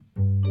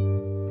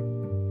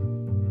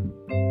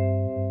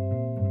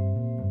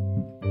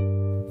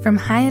From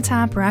high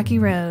atop Rocky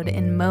Road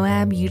in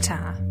Moab,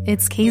 Utah,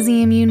 it's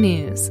KZMU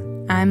News.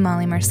 I'm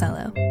Molly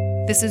Marcello.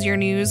 This is your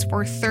news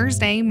for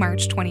Thursday,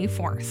 March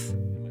 24th.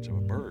 Image of a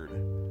bird,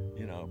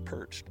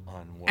 perched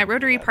on one. At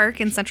Rotary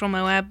Park in central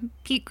Moab,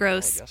 Pete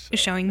Gross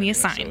is showing me a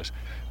sign.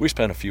 We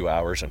spent a few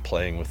hours and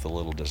playing with the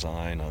little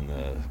design on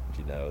the,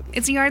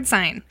 It's a yard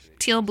sign,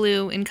 teal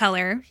blue in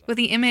color, with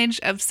the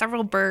image of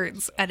several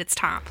birds at its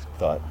top.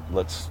 Thought,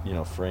 let's,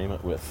 frame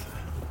it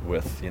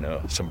with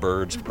some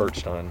birds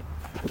perched on.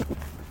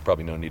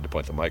 Probably no need to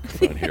point the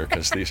microphone here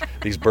because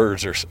these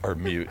birds are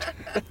mute.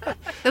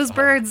 Those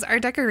birds are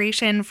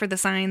decoration for the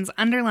sign's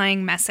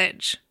underlying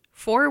message.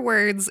 4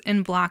 words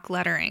in block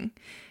lettering.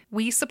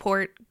 We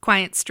support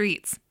quiet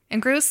streets.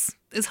 And Gross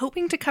is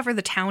hoping to cover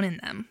the town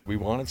in them. We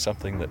wanted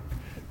something that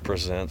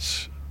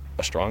presents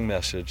a strong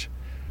message.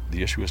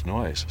 The issue is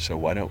noise. So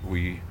why don't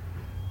we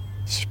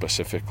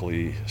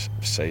specifically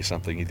say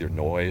something either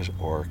noise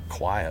or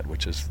quiet,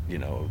 which is,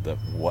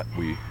 what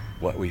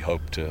we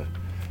hope to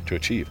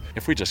achieve.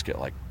 If we just get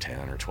like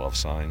 10 or 12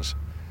 signs,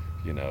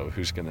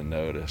 who's going to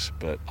notice?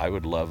 But I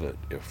would love it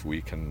if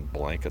we can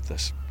blanket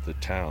the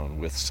town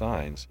with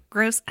signs.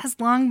 Gross has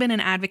long been an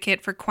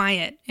advocate for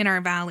quiet in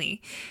our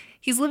valley.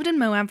 He's lived in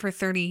Moab for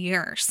 30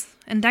 years,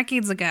 and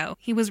decades ago,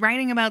 he was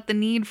writing about the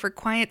need for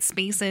quiet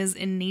spaces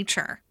in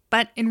nature.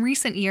 But in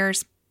recent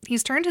years,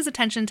 he's turned his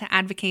attention to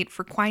advocate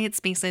for quiet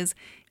spaces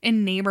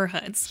in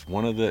neighborhoods.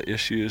 One of the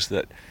issues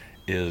that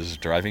is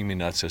driving me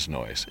nuts is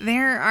noise.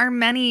 There are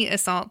many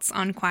assaults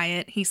on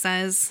quiet, he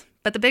says,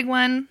 but the big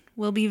one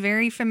will be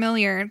very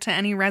familiar to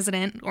any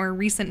resident or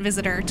recent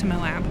visitor to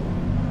Moab.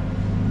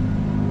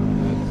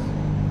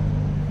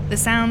 The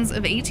sounds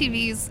of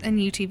ATVs and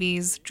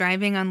UTVs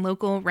driving on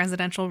local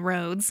residential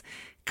roads,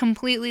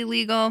 completely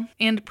legal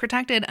and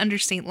protected under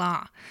state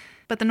law.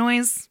 But the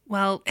noise,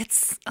 well,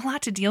 it's a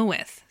lot to deal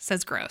with,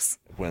 says Gross.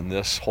 When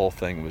this whole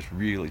thing was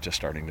really just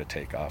starting to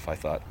take off, I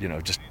thought,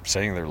 just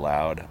saying they're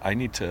loud, I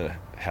need to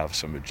have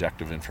some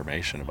objective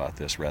information about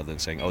this rather than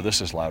saying, oh,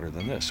 this is louder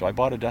than this. So I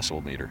bought a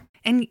decibel meter.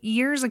 And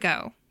years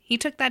ago, he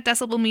took that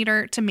decibel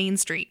meter to Main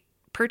Street,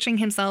 perching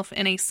himself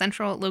in a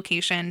central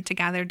location to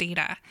gather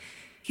data.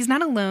 He's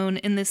not alone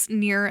in this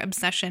near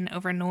obsession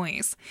over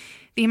noise.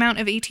 The amount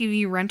of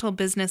ATV rental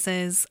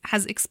businesses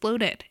has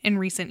exploded in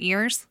recent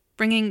years,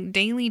 bringing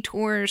daily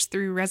tours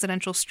through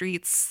residential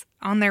streets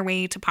on their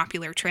way to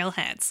popular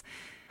trailheads.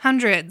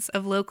 Hundreds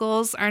of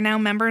locals are now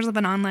members of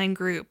an online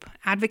group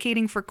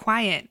advocating for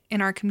quiet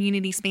in our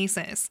community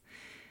spaces.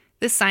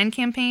 This sign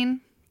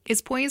campaign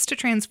is poised to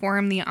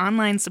transform the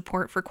online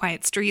support for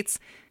quiet streets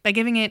by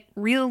giving it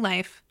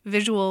real-life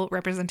visual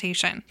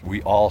representation.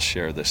 We all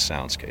share this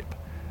soundscape,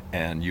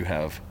 and you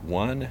have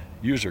one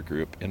user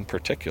group in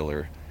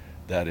particular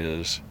that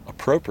is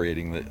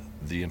appropriating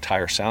the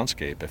entire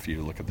soundscape, if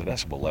you look at the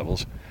decibel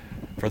levels,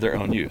 for their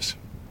own use.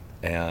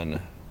 And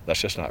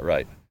that's just not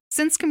right.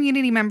 Since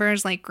community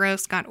members like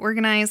Gross got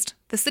organized,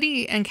 the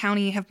city and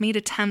county have made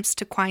attempts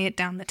to quiet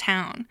down the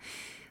town,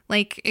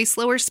 like a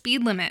slower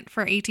speed limit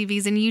for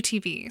ATVs and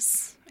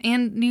UTVs,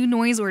 and new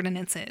noise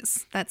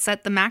ordinances that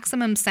set the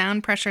maximum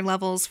sound pressure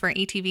levels for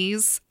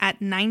ATVs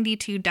at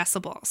 92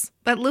 decibels.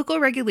 But local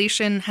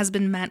regulation has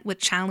been met with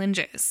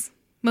challenges.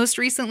 Most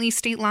recently,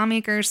 state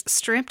lawmakers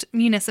stripped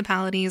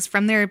municipalities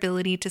from their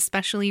ability to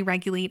specially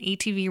regulate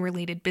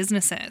ATV-related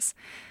businesses.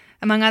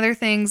 Among other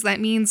things,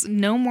 that means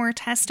no more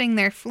testing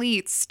their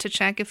fleets to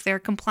check if they're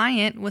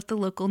compliant with the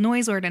local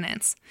noise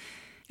ordinance.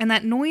 And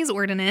that noise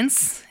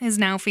ordinance is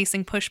now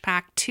facing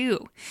pushback,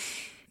 too.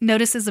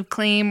 Notices of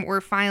claim were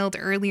filed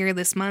earlier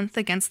this month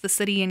against the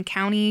city and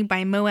county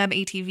by Moab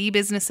ATV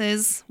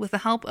businesses with the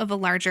help of a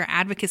larger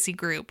advocacy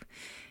group.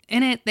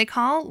 In it, they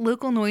call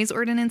local noise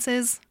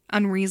ordinances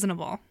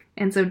unreasonable.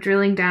 And so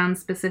drilling down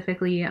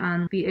specifically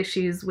on the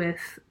issues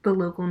with the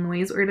local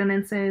noise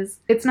ordinances,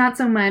 it's not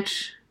so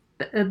much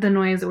the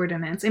noise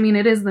ordinance. I mean,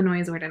 it is the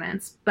noise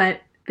ordinance,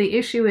 but the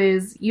issue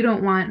is you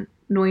don't want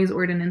noise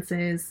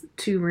ordinances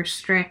to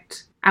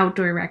restrict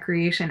outdoor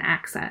recreation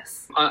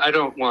access. I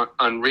don't want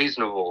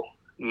unreasonable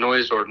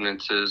noise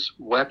ordinances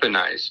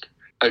weaponized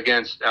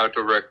against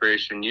outdoor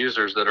recreation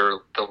users that are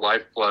the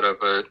lifeblood of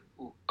a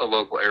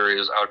local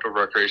area's outdoor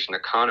recreation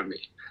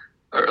economy,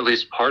 or at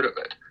least part of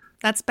it.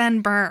 That's Ben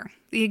Burr,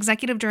 the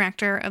executive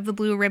director of the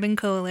Blue Ribbon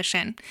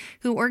Coalition,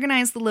 who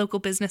organized the local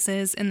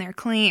businesses in their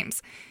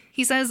claims.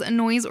 He says a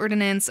noise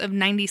ordinance of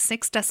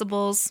 96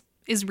 decibels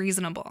is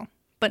reasonable,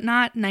 but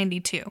not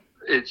 92.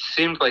 It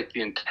seemed like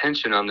the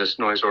intention on this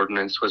noise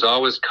ordinance was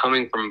always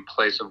coming from a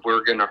place of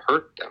we're going to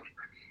hurt them.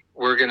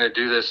 We're going to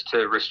do this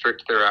to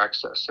restrict their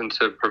access and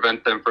to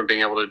prevent them from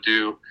being able to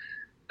do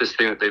this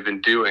thing that they've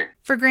been doing.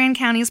 For Grand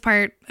County's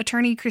part,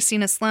 attorney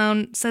Christina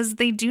Sloan says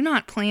they do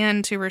not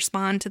plan to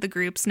respond to the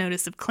group's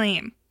notice of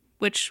claim,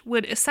 which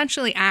would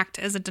essentially act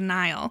as a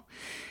denial.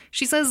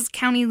 She says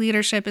county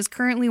leadership is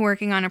currently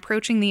working on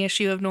approaching the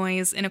issue of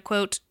noise in a,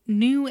 quote,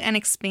 new and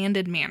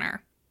expanded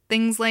manner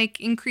Things like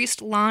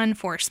increased law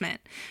enforcement,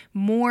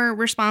 more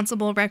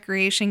responsible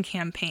recreation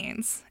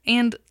campaigns,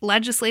 and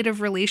legislative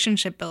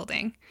relationship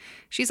building.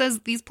 She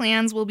says these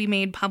plans will be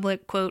made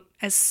public, quote,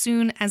 as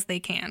soon as they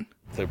can.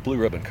 The Blue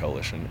Ribbon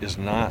Coalition is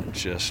not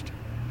just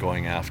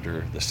going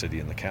after the city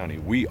and the county.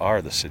 We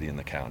are the city and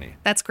the county.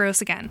 That's Gross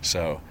again.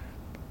 So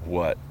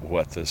what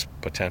this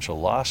potential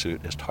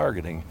lawsuit is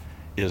targeting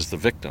is the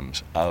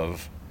victims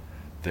of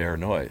their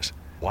noise.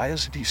 Why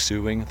isn't he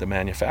suing the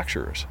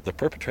manufacturers? The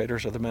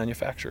perpetrators are the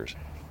manufacturers.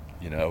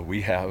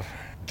 We have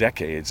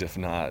decades, if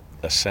not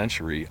a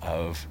century,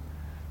 of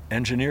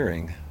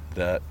engineering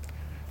that,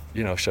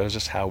 shows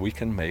us how we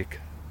can make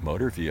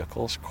motor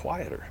vehicles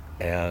quieter.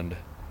 And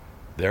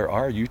there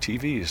are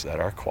UTVs that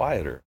are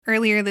quieter.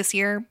 Earlier this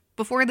year,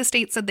 before the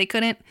state said they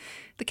couldn't,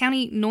 the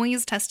county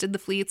noise tested the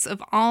fleets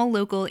of all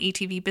local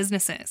ATV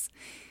businesses.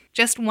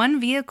 Just one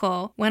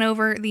vehicle went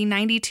over the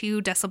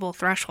 92 decibel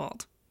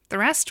threshold. The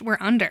rest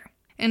were under.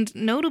 And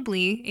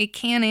notably, a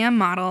Can-Am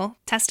model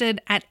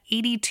tested at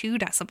 82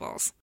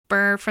 decibels.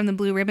 Burr from the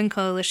Blue Ribbon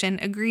Coalition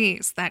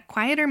agrees that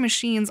quieter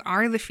machines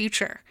are the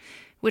future,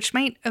 which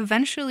might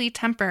eventually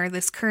temper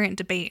this current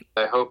debate.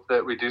 I hope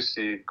that we do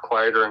see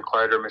quieter and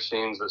quieter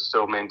machines that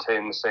still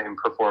maintain the same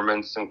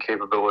performance and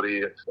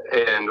capability,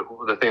 and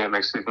the thing that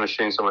makes these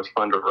machines so much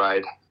fun to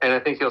ride. And I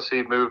think you'll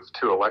see move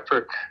to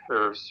electric.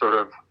 There's sort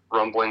of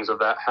rumblings of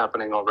that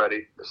happening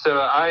already. So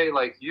I,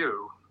 like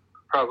you,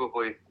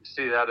 probably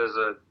see that as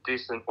a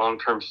decent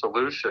long-term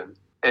solution.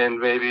 And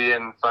maybe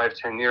in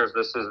 5-10 years,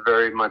 this is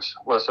very much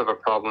less of a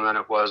problem than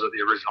it was at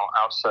the original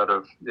outset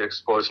of the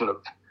explosion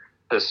of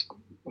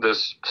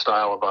this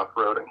style of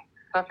off-roading.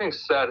 That being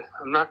said,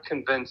 I'm not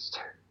convinced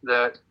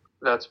that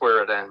that's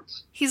where it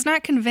ends. He's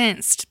not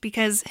convinced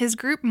because his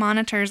group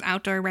monitors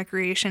outdoor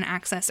recreation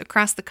access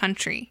across the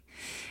country,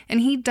 and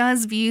he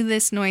does view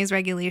this noise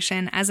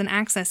regulation as an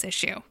access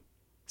issue.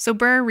 So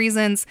Burr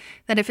reasons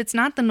that if it's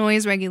not the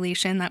noise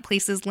regulation that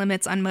places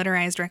limits on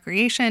motorized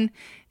recreation,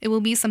 it will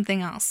be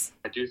something else.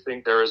 I do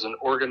think there is an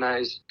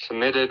organized,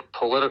 committed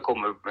political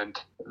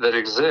movement that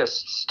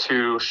exists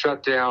to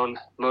shut down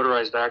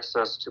motorized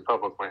access to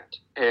public land.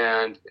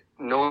 And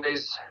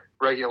noise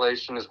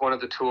regulation is one of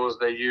the tools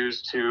they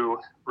use to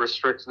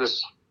restrict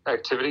this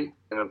activity.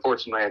 And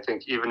unfortunately, I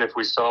think even if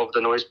we solve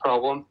the noise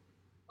problem,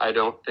 I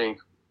don't think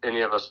any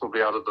of us will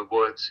be out of the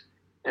woods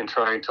in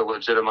trying to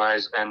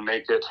legitimize and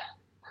make it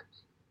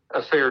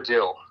a fair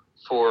deal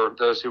for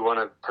those who want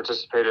to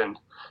participate in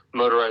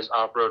motorized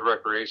off-road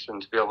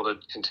recreation to be able to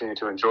continue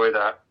to enjoy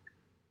that.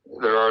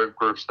 There are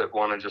groups that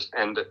want to just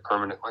end it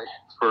permanently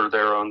for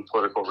their own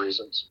political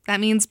reasons. That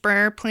means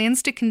Burr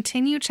plans to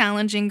continue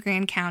challenging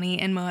Grand County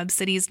and Moab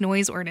City's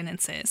noise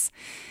ordinances.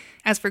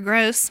 As for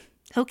Gross,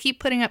 he'll keep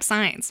putting up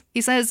signs. He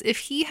says if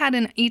he had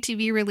an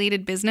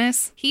ATV-related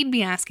business, he'd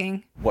be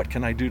asking, what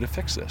can I do to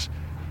fix this?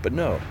 But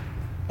no.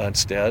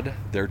 Instead,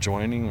 they're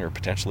joining or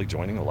potentially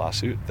joining a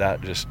lawsuit.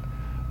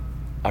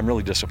 I'm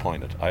really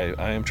disappointed.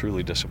 I am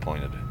truly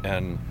disappointed.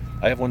 And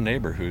I have one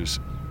neighbor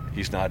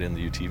he's not in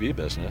the UTV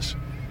business,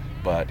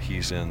 but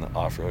he's in the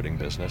off-roading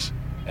business,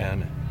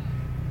 and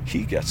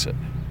he gets it.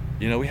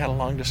 We had a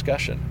long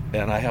discussion,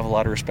 and I have a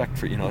lot of respect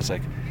for, it's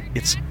like,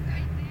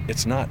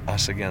 it's not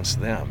us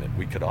against them.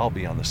 We could all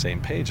be on the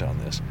same page on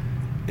this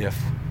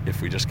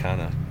if we just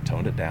kind of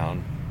toned it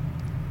down,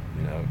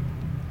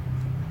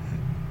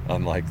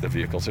 unlike the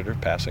vehicles that are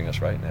passing us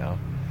right now.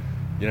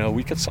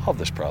 We could solve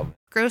this problem.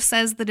 Gross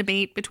says the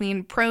debate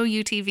between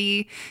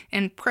pro-UTV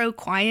and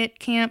pro-quiet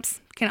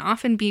camps can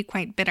often be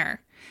quite bitter.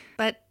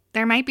 But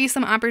there might be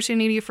some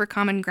opportunity for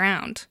common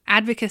ground,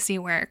 advocacy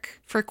work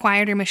for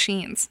quieter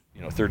machines.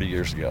 30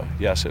 years ago,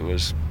 yes, it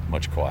was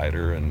much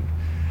quieter,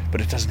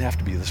 but it doesn't have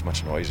to be this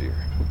much noisier.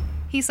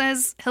 He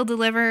says he'll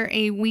deliver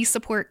a "We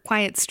Support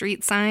Quiet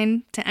Street"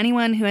 sign to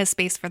anyone who has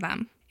space for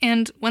them.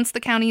 And once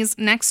the county's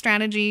next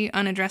strategy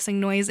on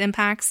addressing noise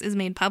impacts is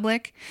made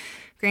public,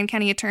 Grand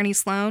County Attorney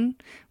Sloan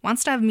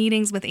wants to have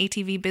meetings with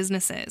ATV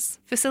businesses,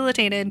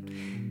 facilitated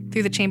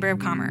through the Chamber of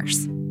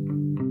Commerce.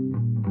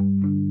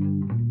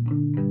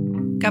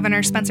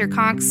 Governor Spencer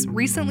Cox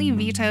recently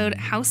vetoed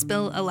House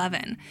Bill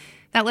 11.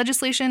 That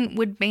legislation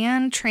would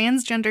ban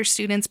transgender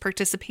students'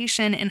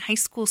 participation in high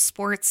school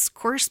sports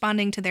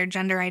corresponding to their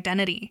gender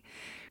identity.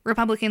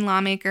 Republican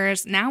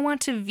lawmakers now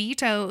want to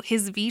veto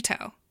his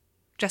veto.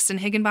 Justin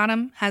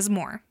Higginbottom has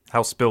more.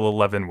 House Bill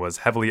 11 was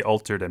heavily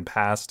altered and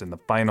passed in the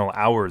final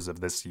hours of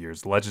this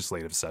year's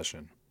legislative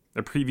session.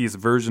 The previous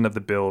version of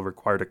the bill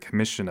required a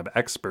commission of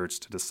experts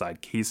to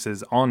decide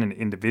cases on an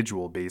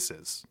individual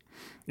basis.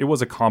 It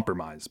was a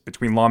compromise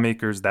between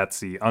lawmakers that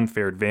see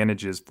unfair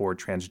advantages for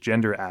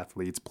transgender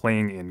athletes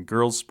playing in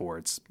girls'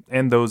 sports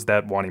and those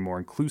that want a more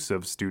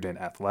inclusive student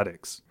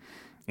athletics.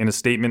 In a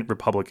statement,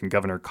 Republican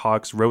Governor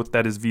Cox wrote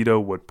that his veto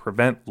would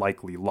prevent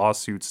likely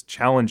lawsuits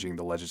challenging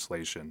the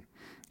legislation.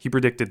 He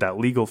predicted that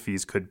legal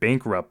fees could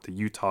bankrupt the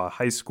Utah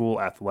High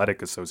School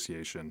Athletic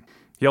Association.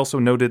 He also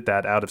noted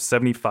that out of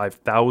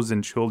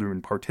 75,000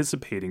 children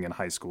participating in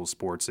high school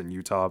sports in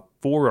Utah,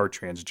 4 are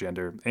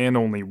transgender and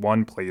only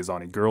 1 plays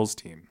on a girls'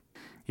 team.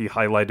 He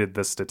highlighted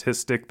the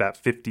statistic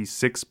that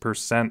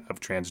 56% of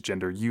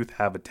transgender youth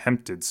have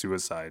attempted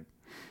suicide.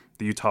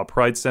 The Utah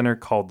Pride Center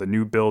called the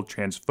new bill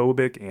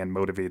transphobic and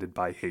motivated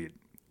by hate.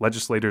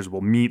 Legislators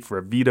will meet for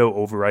a veto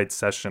override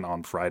session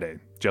on Friday.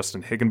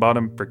 Justin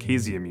Higginbottom for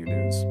KZMU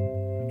News.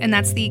 And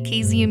that's the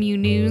KZMU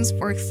News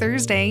for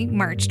Thursday,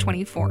 March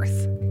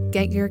 24th.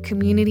 Get your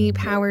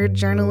community-powered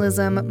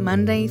journalism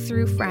Monday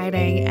through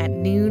Friday at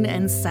noon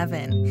and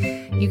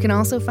 7. You can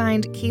also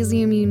find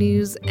KZMU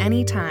News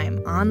anytime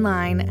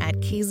online at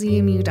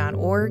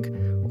kzmu.org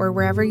or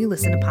wherever you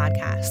listen to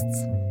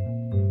podcasts.